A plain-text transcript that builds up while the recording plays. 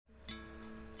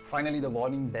Finally, the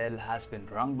warning bell has been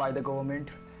rung by the government.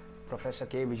 Professor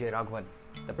K. Vijay Raghavan,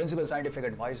 the principal scientific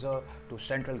advisor to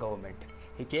central government,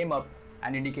 he came up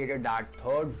and indicated that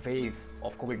third wave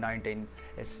of COVID-19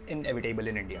 is inevitable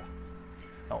in India.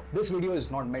 Now, this video is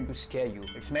not meant to scare you,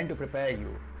 it's meant to prepare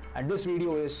you. And this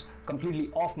video is completely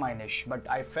off my niche, but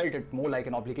I felt it more like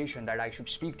an obligation that I should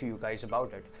speak to you guys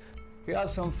about it. Here are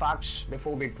some facts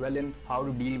before we dwell in how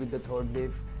to deal with the third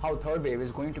wave, how third wave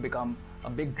is going to become a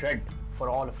big dread for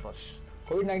all of us.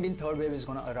 COVID-19 third wave is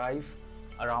going to arrive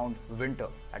around winter,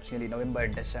 that's nearly November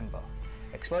and December.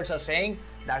 Experts are saying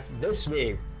that this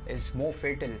wave is more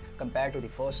fatal compared to the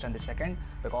first and the second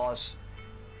because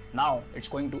now it's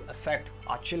going to affect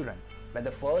our children. Where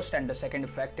the first and the second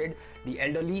affected the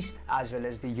elderlies as well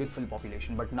as the youthful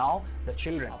population, but now the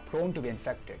children are prone to be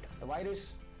infected. The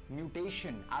virus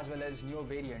mutation as well as newer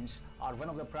variants are one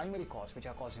of the primary causes which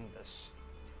are causing this.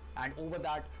 And over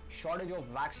that, shortage of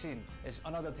vaccine is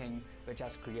another thing which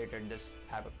has created this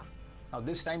havoc. Now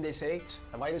this time they say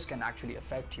the virus can actually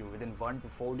affect you within 1 to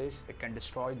 4 days. It can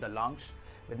destroy the lungs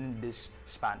within this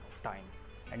span of time,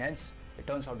 and hence it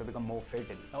turns out to become more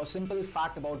fatal. Now a simple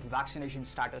fact about vaccination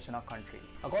status in our country.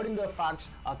 According to the facts,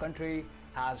 our country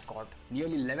has got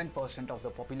nearly 11% of the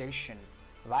population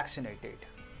vaccinated.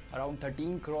 Around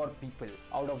 13 crore people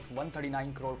out of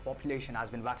 139 crore population has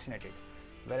been vaccinated.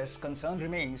 Whereas concern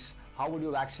remains, how would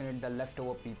you vaccinate the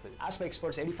leftover people? As per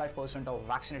experts, 85% of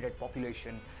vaccinated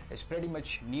population is pretty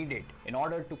much needed in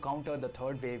order to counter the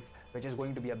third wave, which is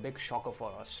going to be a big shocker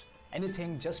for us.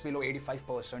 Anything just below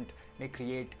 85% may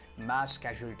create mass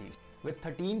casualties. With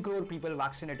 13 crore people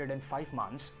vaccinated in 5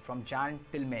 months, from Jan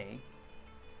till May,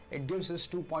 it gives us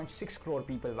 2.6 crore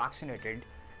people vaccinated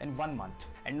in 1 month.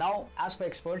 And now, as per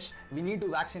experts, we need to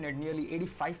vaccinate nearly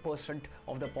 85%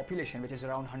 of the population, which is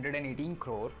around 118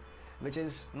 crore, which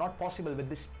is not possible with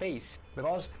this pace.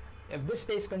 Because if this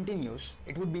pace continues,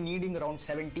 it would be needing around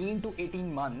 17 to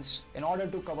 18 months in order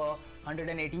to cover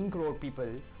 118 crore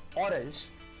people, or else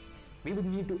we would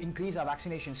need to increase our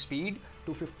vaccination speed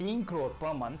to 15 crore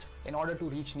per month in order to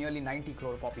reach nearly 90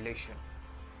 crore population.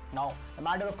 Now, a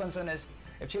matter of concern is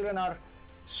if children are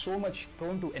so much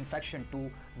prone to infection to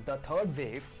the third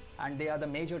wave and they are the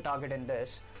major target in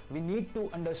this, we need to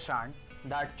understand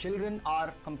that children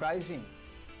are comprising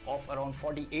of around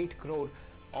 48 crore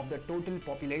of the total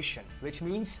population, which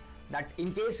means that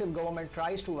in case if government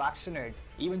tries to vaccinate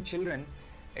even children,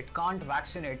 it can't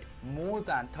vaccinate more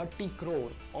than 30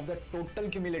 crore of the total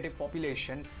cumulative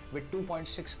population with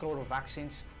 2.6 crore of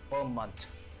vaccines per month.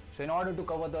 So in order to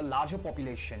cover the larger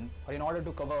population, or in order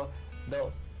to cover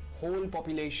the whole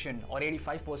population or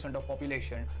 85% of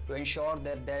population, to ensure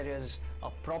that there is a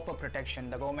proper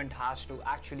protection, the government has to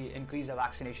actually increase the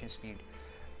vaccination speed,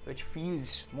 which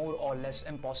feels more or less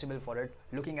impossible for it,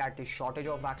 looking at the shortage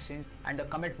of vaccines and the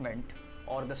commitment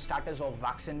or the status of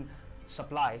vaccine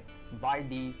supply by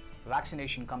the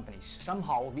vaccination companies.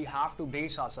 Somehow we have to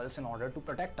brace ourselves in order to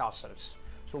protect ourselves.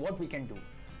 So what we can do?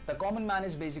 The common man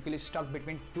is basically stuck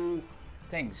between two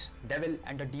things, devil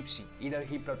and the deep sea. Either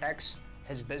he protects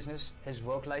his business, his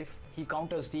work life, he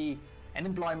counters the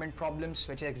unemployment problems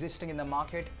which are existing in the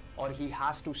market, or he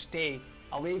has to stay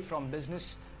away from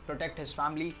business, protect his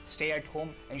family, stay at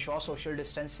home, ensure social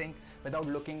distancing without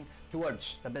looking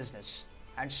towards the business.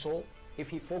 And so if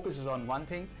he focuses on one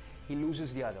thing, he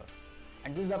loses the other.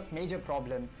 And this is a major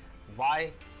problem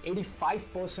why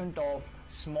 85% of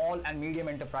small and medium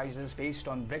enterprises based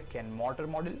on brick and mortar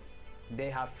model, they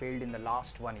have failed in the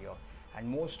last 1 year, and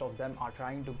most of them are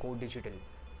trying to go digital.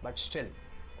 But still,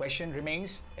 question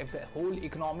remains, if the whole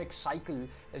economic cycle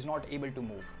is not able to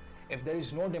move, if there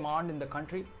is no demand in the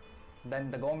country, then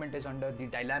the government is under the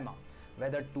dilemma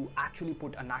whether to actually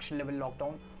put a national level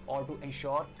lockdown or to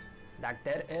ensure that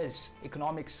there is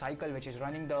economic cycle which is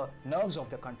running the nerves of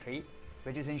the country,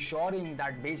 which is ensuring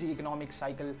that basic economic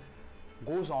cycle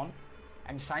goes on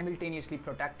and simultaneously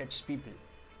protect its people.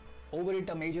 Over it,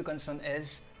 a major concern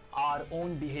is our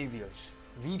own behaviors.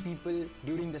 We people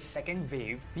during the second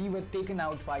wave, we were taken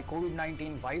out by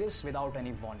COVID-19 virus without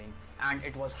any warning, and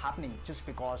it was happening just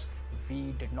because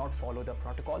we did not follow the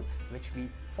protocol which we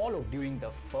followed during the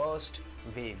first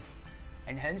wave.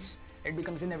 And hence it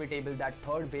becomes inevitable that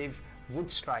third wave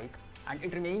would strike, and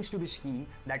it remains to be seen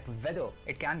that whether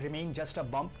it can remain just a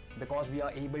bump because we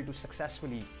are able to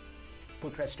successfully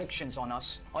put restrictions on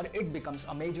us, or it becomes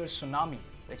a major tsunami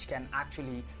which can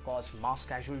actually cause mass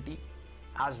casualty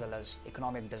as well as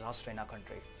economic disaster in our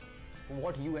country.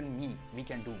 What you and me, we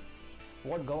can do,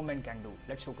 what government can do,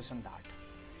 let's focus on that.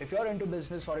 If you're into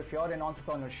business or if you're in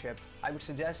entrepreneurship, I would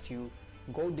suggest you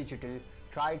go digital,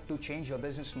 try to change your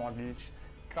business models,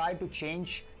 try to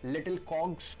change little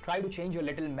cogs, try to change your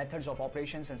little methods of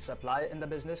operations and supply in the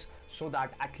business so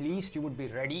that at least you would be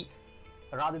ready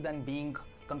rather than being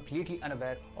completely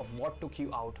unaware of what took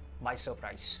you out by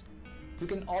surprise. You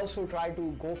can also try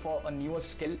to go for a newer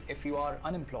skill if you are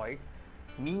unemployed.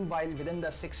 Meanwhile, within the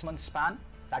 6-month span,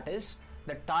 that is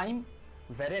the time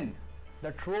wherein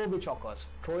the trough which occurs.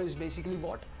 Trough is basically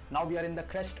what? Now we are in the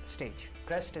crest stage.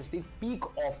 Crest is the peak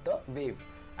of the wave,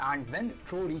 and when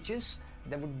trough reaches,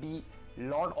 there would be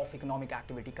lot of economic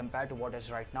activity compared to what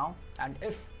is right now. And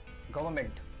if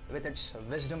government with its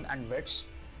wisdom and wits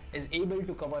is able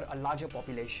to cover a larger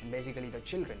population, basically the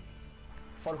children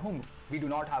for whom we do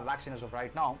not have vaccine as of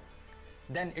right now,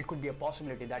 then it could be a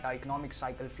possibility that our economic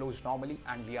cycle flows normally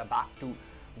and we are back to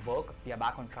work, we are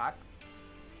back on track.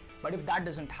 But if that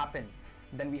doesn't happen,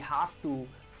 then we have to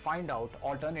find out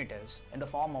alternatives in the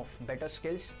form of better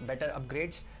skills, better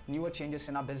upgrades, newer changes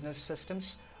in our business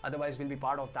systems. Otherwise, we'll be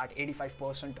part of that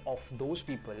 85% of those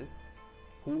people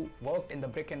who worked in the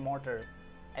brick and mortar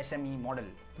SME model.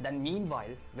 Then meanwhile,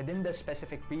 within the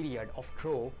specific period of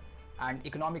trough and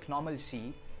economic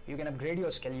normalcy, you can upgrade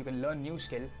your skill, you can learn new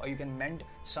skill, or you can mend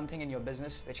something in your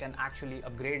business which can actually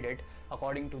upgrade it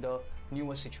according to the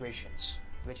newer situations,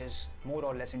 which is more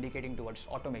or less indicating towards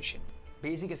automation.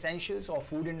 Basic essentials of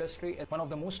food industry is one of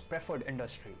the most preferred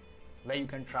industry where you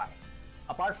can try.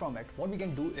 Apart from it, what we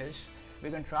can do is we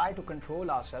can try to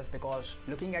control ourselves, because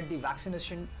looking at the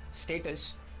vaccination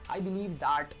status, I believe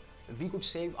that we could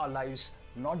save our lives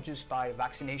not just by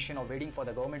vaccination or waiting for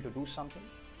the government to do something.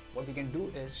 What we can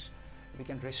do is we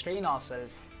can restrain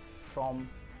ourselves from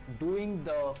doing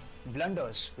the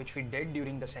blunders which we did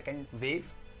during the second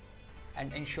wave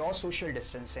and ensure social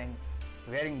distancing,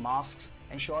 wearing masks,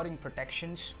 ensuring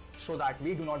protections so that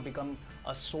we do not become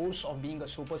a source of being a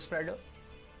super spreader,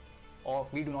 or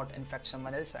we do not infect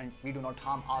someone else and we do not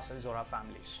harm ourselves or our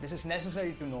families. This is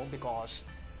necessary to know because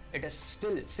it is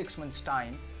still 6 months'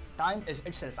 time. Time is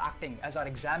itself acting as our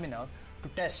examiner to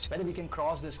test whether we can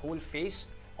cross this whole phase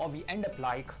or we end up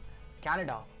like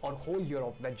Canada or whole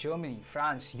Europe, where Germany,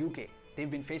 France, UK, they've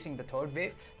been facing the third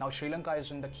wave. Now Sri Lanka is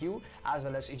in the queue, as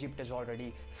well as Egypt is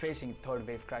already facing third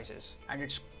wave crisis. And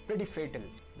it's pretty fatal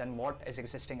than what is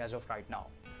existing as of right now.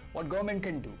 What government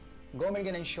can do? Government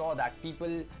can ensure that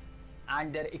people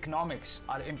and their economics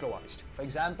are improvised. For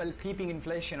example, keeping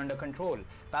inflation under control,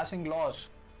 passing laws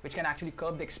which can actually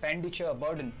curb the expenditure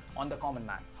burden on the common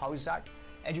man. How is that?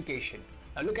 Education.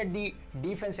 Now look at the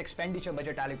defense expenditure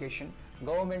budget allocation.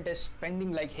 Government is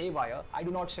spending like haywire. I do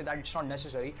not say that it's not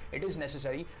necessary. It is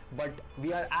necessary, but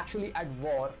we are actually at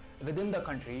war within the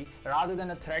country rather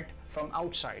than a threat from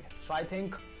outside. So I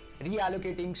think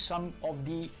reallocating some of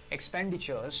the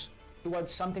expenditures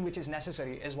towards something which is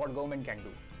necessary is what government can do.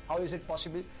 How is it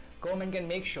possible? Government can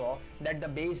make sure that the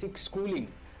basic schooling,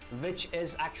 which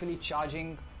is actually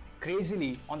charging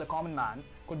crazily on the common man,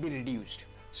 could be reduced.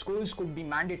 Schools could be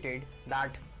mandated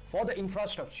that for the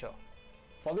infrastructure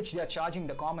for which they are charging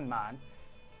the common man,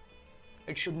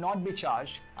 it should not be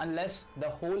charged unless the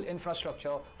whole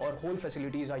infrastructure or whole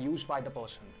facilities are used by the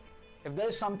person. If there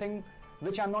is something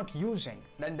which I'm not using,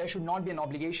 then there should not be an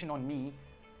obligation on me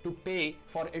to pay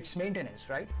for its maintenance,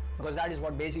 right? Because that is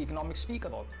what basic economics speak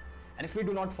about. And if we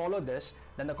do not follow this,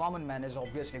 then the common man is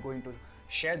obviously going to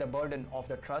share the burden of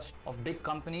the trust of big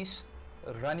companies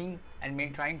running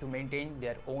and trying to maintain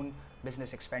their own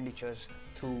business expenditures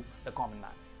through the common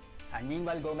man. And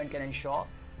meanwhile, government can ensure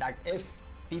that if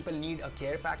people need a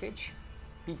care package,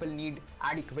 people need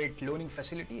adequate loaning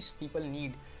facilities, people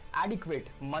need adequate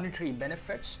monetary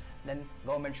benefits, then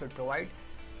government should provide,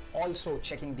 also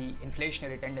checking the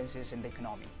inflationary tendencies in the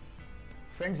economy.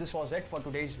 Friends, this was it for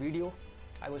today's video.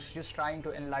 I was just trying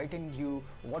to enlighten you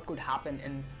what could happen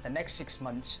in the next 6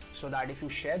 months, so that if you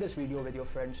share this video with your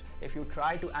friends, if you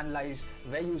try to analyze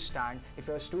where you stand, if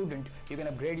you're a student, you can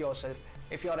upgrade yourself.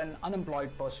 If you're an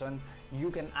unemployed person, you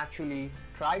can actually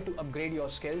try to upgrade your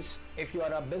skills. If you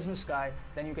are a business guy,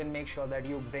 then you can make sure that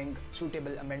you bring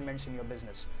suitable amendments in your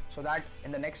business, so that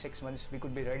in the next 6 months, we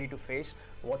could be ready to face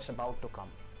what's about to come.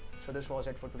 So this was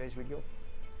it for today's video.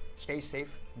 Stay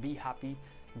safe, be happy,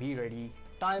 be ready.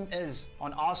 Time is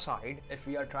on our side if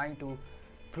we are trying to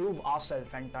prove ourselves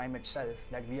and time itself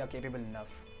that we are capable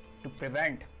enough to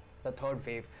prevent the third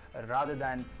wave rather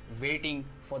than waiting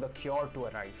for the cure to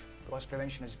arrive, because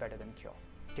prevention is better than cure.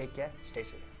 Take care, stay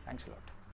safe. Thanks a lot.